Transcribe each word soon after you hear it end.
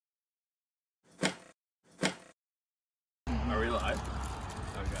live?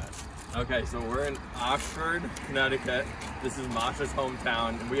 Okay, so we're in Oxford, Connecticut. This is Masha's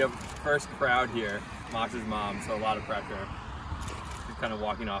hometown, and we have first crowd here, Masha's mom, so a lot of pressure. She's kind of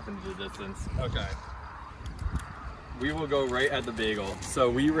walking off into the distance. Okay. We will go right at the bagel. So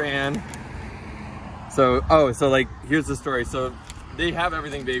we ran, so like, here's the story. So they have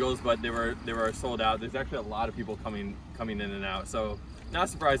everything bagels, but they were sold out. There's actually a lot of people coming in and out. So not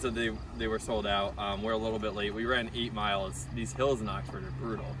surprised that they were sold out. We're a little bit late. We ran 8 miles. These hills in Oxford are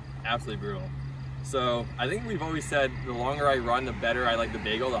brutal, absolutely brutal. So I think we've always said the longer I run, the better I like the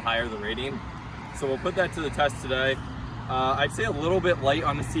bagel, the higher the rating. So we'll put that to the test today. I'd say a little bit light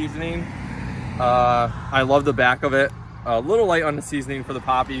on the seasoning. I love the back of it. A little light on the seasoning for the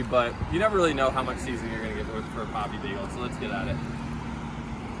poppy, but you never really know how much seasoning you're gonna get for a poppy bagel. So let's get at it.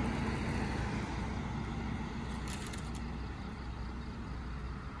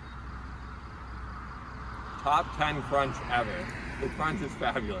 Top 10 crunch ever. The crunch is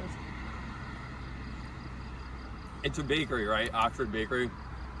fabulous. It's a bakery, right? Oxford Bakery.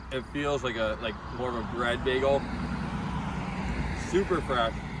 It feels like more of a bread bagel. Super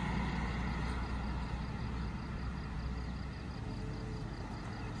fresh.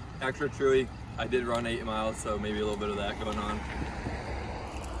 Extra chewy. I did run 8 miles, so maybe a little bit of that going on.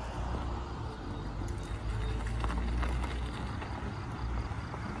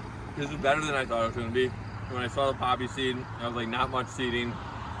 This is better than I thought it was going to be. When I saw the poppy seed, I was like, not much seeding.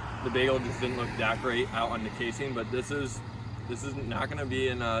 The bagel just didn't look that great out on the casing, but this is not going to be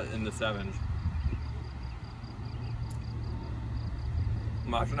in the 7s.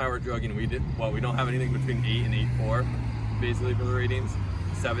 Masha and I were joking. We don't have anything between 8 and 8.4, basically, for the ratings.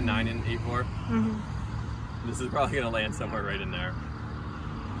 7, 9, and 8.4. Mm-hmm. This is probably going to land somewhere right in there.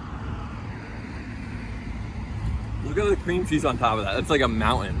 Look at the cream cheese on top of that. It's like a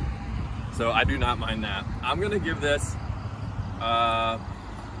mountain. So I do not mind that. I'm going to give this an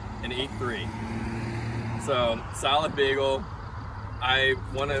 8.3. So solid bagel. I'm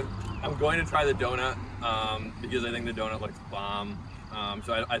going to try the donut because I think the donut looks bomb.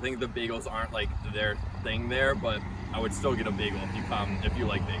 So I think the bagels aren't like their thing there, but I would still get a bagel if you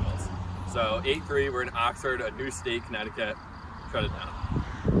like bagels. So 8.3, we're in Oxford, a new state, Connecticut. Shut it down.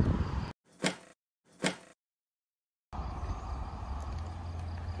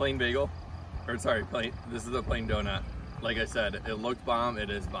 Plain bagel, or sorry, this is a plain donut. Like I said, it looked bomb, it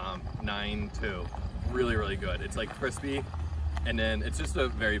is bomb. 9.2, really, really good. It's like crispy, and then it's just a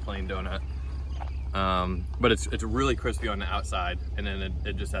very plain donut. But it's really crispy on the outside, and then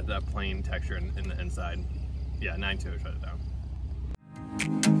it just has that plain texture in the inside. Yeah, 9.2, shut it down.